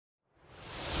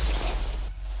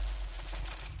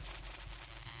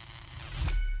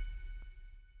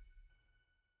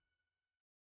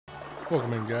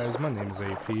Welcome in, guys. My name is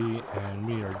AP and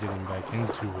we are getting back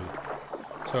into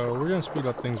it. So we're gonna speed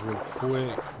up things real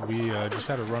quick. We just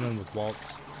had a run-in with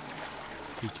Waltz.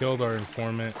 We killed our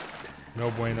informant.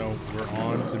 No bueno. We're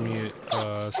on to meet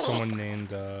someone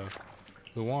named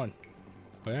Luan.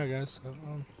 But yeah, guys,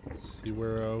 let's see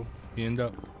where we end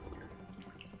up.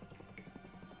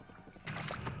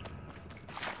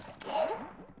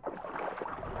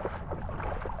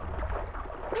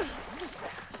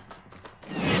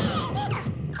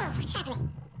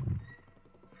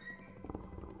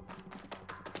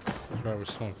 Right, we're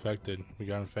still infected. We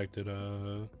got infected,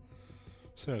 so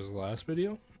it was the last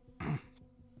video.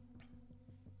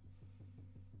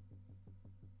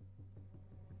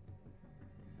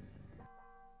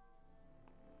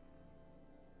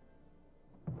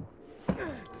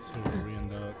 See where we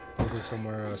end up. Hopefully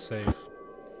somewhere safe.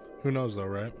 Who knows though,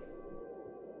 right?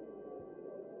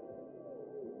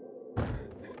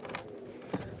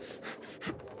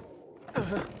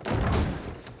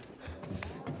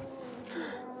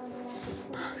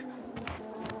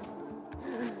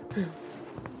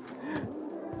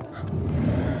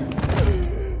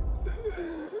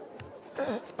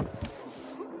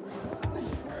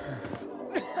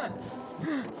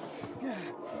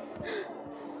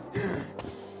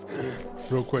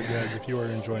 Real quick, guys, if you are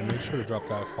enjoying, make sure to drop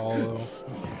that follow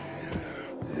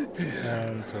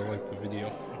and to like the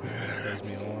video. It does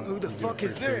mean a lot. Who the fuck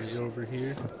is this? Over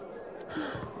here.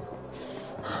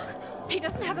 He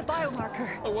doesn't have a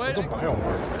biomarker. Oh, what? What's a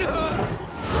biomarker?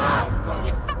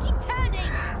 He's fucking turning!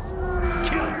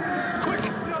 Kill him! Quick!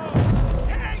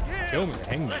 Kill me,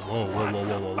 hang me. Whoa, whoa, whoa,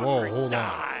 whoa, whoa, whoa, hold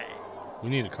on. We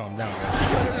need to calm down, guys.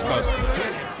 That's disgusting.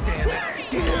 Damn it!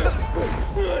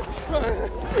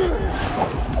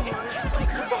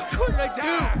 Fuck, what did I do?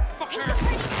 Fucker!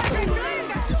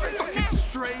 You're fucking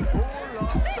straight!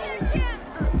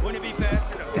 Wouldn't it be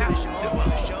faster to dash him all on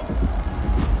the show?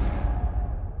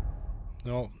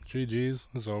 No, GG's.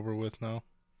 It's over with now.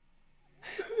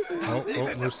 Oh,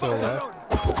 we're still alive.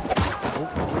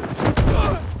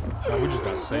 Oh, we just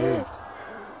got saved.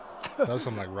 That was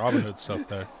some like Robin Hood stuff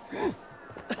there.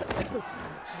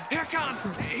 Here comes!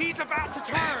 He's about to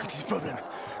turn! What's his problem?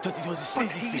 Thought it was a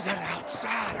sleazy He's an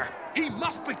outsider. He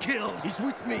must be killed. He's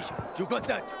with me. You got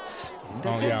that?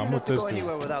 Oh yeah, I'm with this go dude.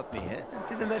 anywhere without me, eh?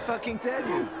 Didn't I fucking tell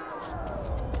you?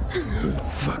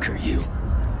 Fuck are you?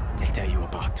 They'll tell you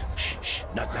about. Shh, shh,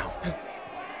 not now.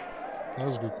 That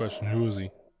was a good question. Who is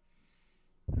he?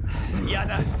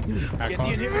 Yana, get the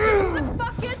Hakon? inhibitors. What the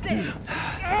fuck is it?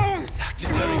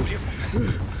 Just hurry, will you?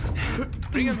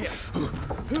 Bring him here.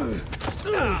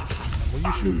 What are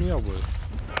you shooting me up with?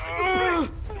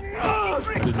 I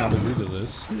did not agree to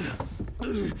this.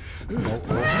 Oh.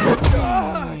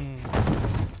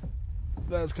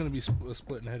 That's gonna be a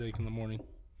splitting headache in the morning.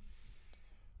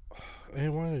 Hey,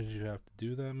 why did you have to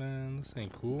do that, man? This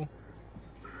ain't cool.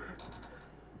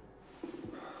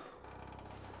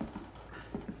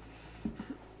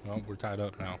 Well, we're tied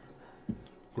up now.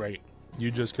 Great.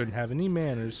 You just couldn't have any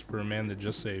manners for a man that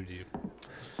just saved you.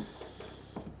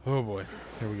 Oh boy.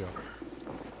 Here we go.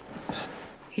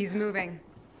 He's moving.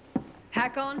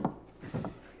 Hakon?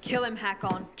 Kill him,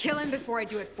 Hakon. Kill him before I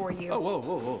do it for you. Oh, whoa,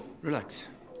 whoa, whoa. Relax.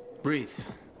 Breathe.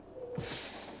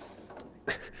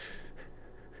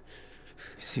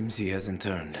 Seems he hasn't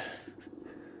turned.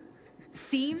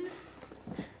 Seems?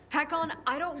 Hakon,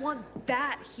 I don't want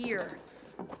that here.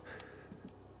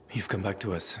 You've come back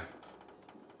to us.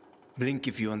 Blink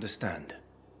if you understand.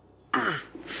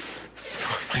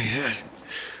 Fuck my head.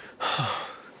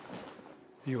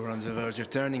 You were on the verge of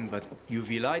turning, but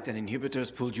UV light and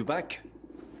inhibitors pulled you back.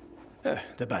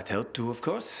 The bat helped too, of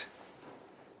course.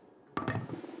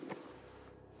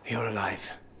 You're alive.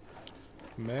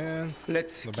 Man.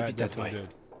 Let's The keep bat it that definitely way.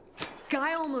 did.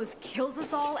 Guy almost kills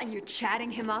us all and you're chatting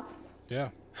him up? Yeah.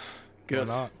 Girls,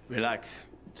 not? relax.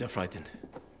 They're frightened.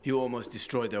 You almost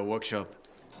destroyed their workshop.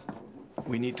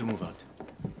 We need to move out.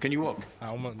 Can you walk?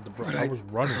 I was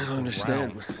running. I don't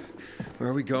understand. around. Where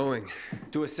are we going?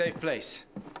 To a safe place.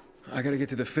 I gotta get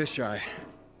to the fisheye.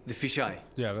 The fisheye.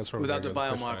 Yeah, that's where Without the we're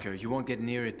gonna go, the biomarker, you won't get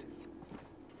near it.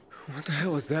 What the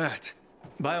hell is that?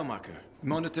 Biomarker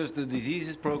monitors the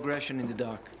disease's progression in the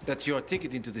dark. That's your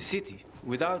ticket into the city.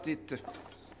 Without it,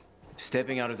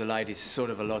 stepping out of the light is sort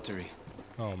of a lottery.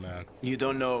 Oh man, You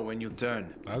don't know when you'll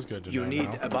turn. that's good to You know need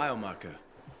now. a biomarker,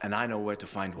 and I know where to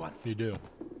find one. You do.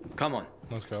 Come on.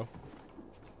 Let's go.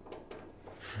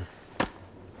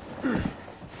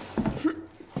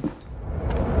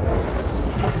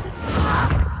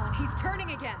 Hakon, he's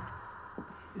turning again.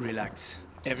 Relax.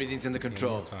 Everything's under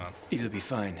control. more time. It'll be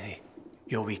fine. Hey,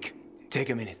 you're weak. Take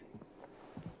a minute.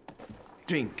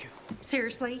 Drink.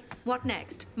 Seriously? What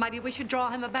next? Maybe we should draw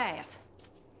him a bath.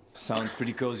 Sounds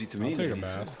pretty cozy to me, I'll take a ladies.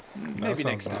 bath. Maybe That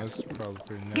next sounds time. nice. Probably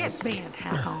pretty nice. Get bent,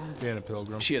 Hakon. Being a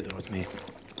pilgrim. She adores me.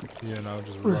 You know,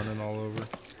 just running all over.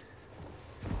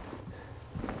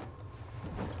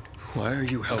 Why are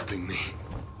you helping me?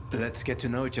 Let's get to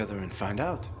know each other and find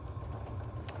out.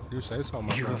 You say so,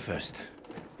 my You go friend. first.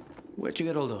 Where'd you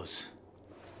get all those?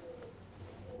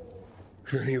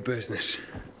 None of your business.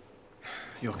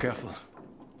 You're careful.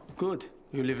 Good.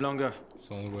 You live longer. It's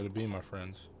the only way to be, my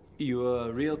friends. You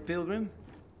a real pilgrim?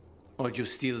 Or did you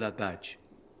steal that badge?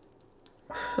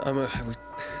 I was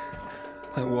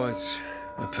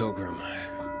a pilgrim.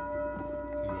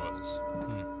 He was.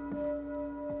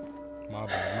 My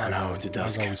bad. My An hour bad. to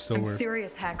dusk. I thought we still I'm were.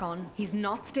 serious, Hakon. He's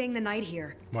not staying the night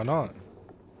here. Why not?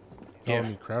 Here. Oh,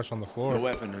 me crash on the Your floor.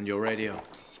 weapon and your radio.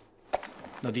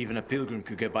 Not even a pilgrim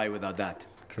could get by without that.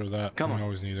 True that. Come I on.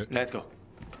 always need it. Let's go.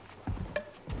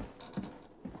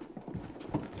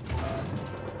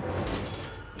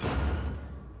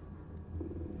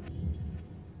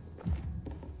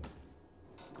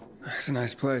 It's a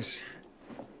nice place.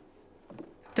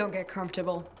 Don't get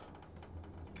comfortable.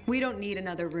 We don't need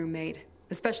another roommate,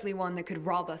 especially one that could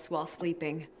rob us while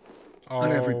sleeping.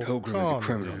 Not every Oh, pilgrim is a calm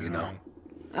criminal, you know. down.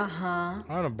 Uh-huh.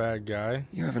 I'm a bad guy.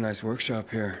 You have a nice workshop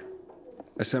here.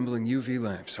 Assembling UV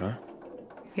lamps, huh?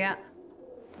 Yeah.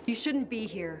 You shouldn't be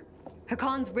here.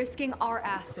 Hakon's risking our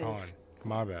asses. Con.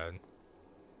 My bad.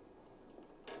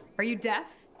 Are you deaf?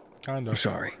 Kind I'm of.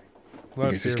 sorry. Glad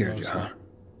I guess to it hear scared you, mostly. huh?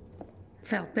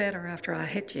 Felt better after I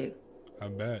hit you. I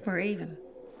bet. We're even.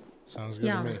 Sounds good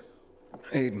Yeah. to me.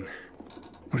 Aiden,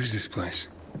 what is this place?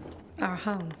 Our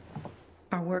home.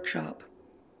 Our workshop.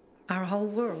 Our whole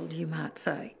world, you might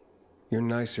say. You're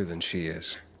nicer than she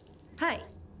is. Hey,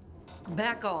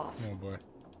 back off. Oh boy.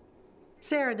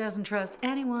 Sarah doesn't trust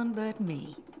anyone but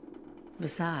me.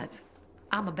 Besides,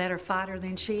 I'm a better fighter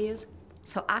than she is,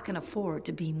 so I can afford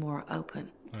to be more open.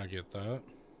 I get that.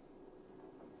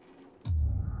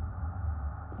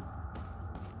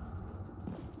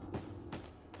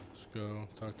 Let's go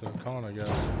talk to Con, I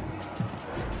guess.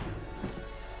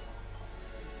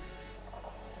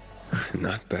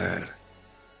 Not bad.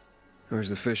 Where's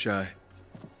the fisheye?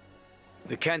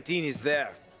 The canteen is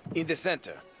there, in the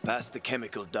center, past the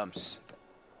chemical dumps.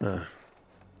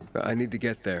 I need to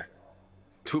get there.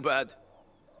 Too bad.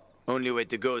 Only way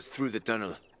to go is through the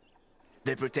tunnel.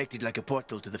 They protect it like a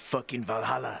portal to the fucking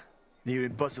Valhalla. Near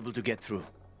impossible to get through.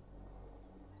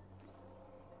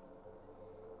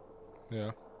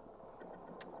 Yeah.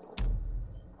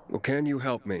 Well, can you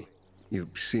help me? You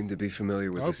seem to be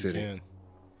familiar with I the hope you city. can.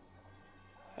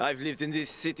 I've lived in this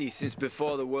city since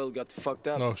before the world got fucked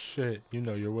up. No shit. You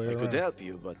know your way I around. could help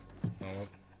you, but No.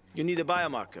 you need a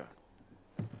biomarker.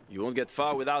 You won't get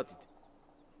far without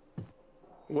it.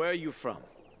 Where are you from?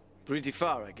 Pretty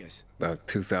far, I guess. About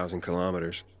 2,000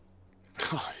 kilometers.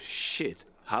 Oh, shit.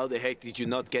 How the heck did you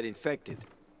not get infected?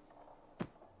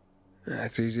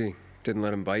 That's easy. Didn't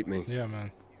let him bite me. Yeah,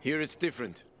 man. Here it's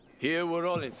different. Here we're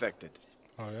all infected.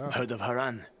 Oh yeah. Heard of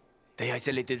Haran? They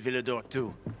isolated Villador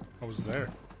too. I was there.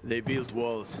 They built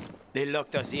walls. They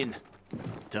locked us in.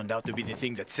 Turned out to be the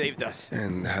thing that saved us.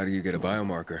 And how do you get a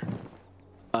biomarker?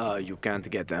 You can't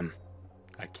get them.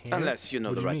 I can't. Unless you know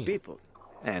What the do you right mean? people.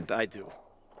 And I do.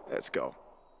 Let's go.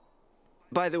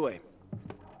 By the way,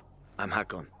 I'm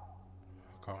Hakon.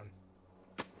 Con.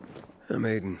 I'm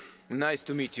Aiden. Nice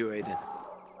to meet you, Aiden.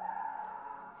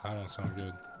 That don't sound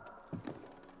good.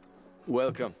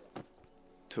 Welcome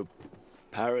to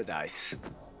paradise.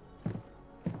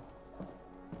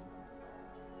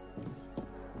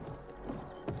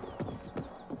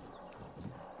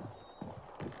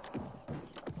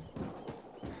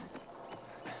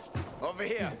 Over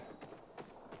here.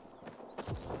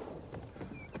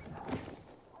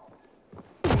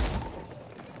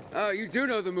 Oh, you do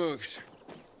know the moves.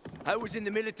 I was in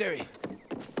the military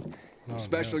Oh,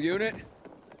 Special man. unit?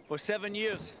 for 7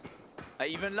 years. I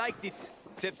even liked it,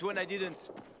 except when I didn't.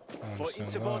 I For understand that.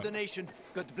 insubordination,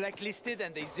 got blacklisted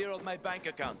and they zeroed my bank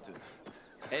account.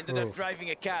 Ended Oh. up driving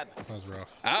a cab. That was rough.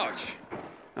 Ouch!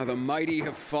 Now the mighty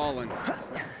have fallen.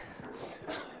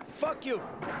 Fuck you!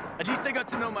 At least I got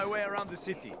to know my way around the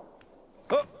city.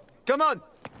 Oh, come on!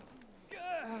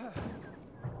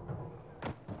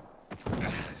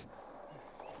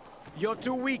 You're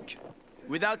too weak.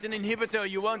 Without an inhibitor,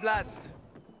 you won't last.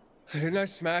 Didn't I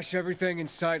smash everything in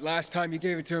sight last time you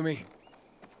gave it to me?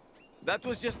 That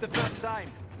was just the first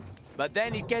time. But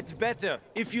then it gets better.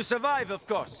 If you survive, of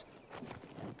course.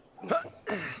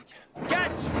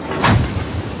 Catch!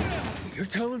 You're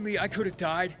telling me I could have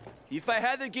died? If I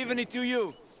hadn't given it to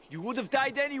you, you would have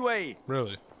died anyway.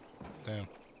 Really? Damn.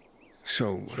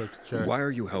 So, check. why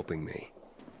are you helping me?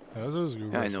 Yeah, that was a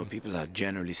good I know question. people are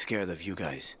generally scared of you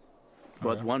guys.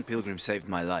 But yeah? one pilgrim saved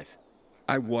my life.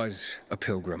 I was a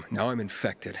pilgrim. Now I'm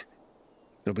infected.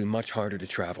 It'll be much harder to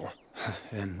travel.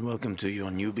 And welcome to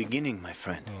your new beginning, my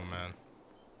friend. Oh man.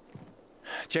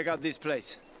 Check out this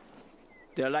place.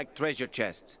 They're like treasure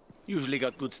chests. Usually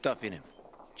got good stuff in them.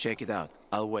 Check it out.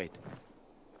 I'll wait.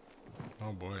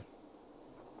 Oh boy.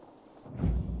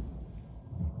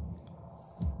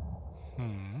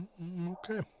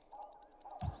 Okay.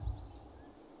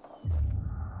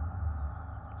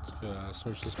 Let's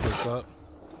search this place up.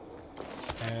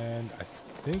 And I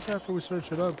think after we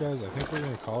search it up, guys, I think we're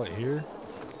gonna call it here.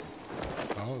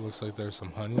 Oh, it looks like there's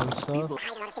some honey and stuff.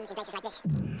 Hide a lot of things in places like this,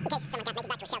 in case someone can't make it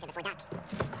back to a shelter before dark.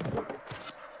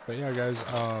 But yeah, guys,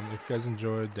 if you guys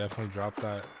enjoyed, definitely drop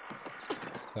that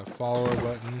follow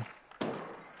button,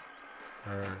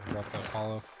 or drop that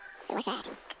follow, What's that?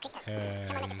 and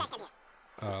Someone left a stash down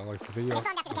here. like the video. I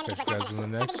found after the I'll cameras catch were you gone guys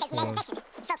in the Some next believe they delay one. infection.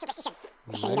 Folk superstition.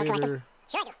 So you don't collect them? Later.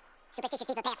 Sure I do. Superstitious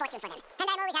people pay a fortune for them. And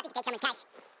I'm always happy to take someone cash.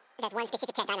 There's one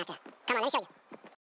specific chest I'm after. Come on, let me show you.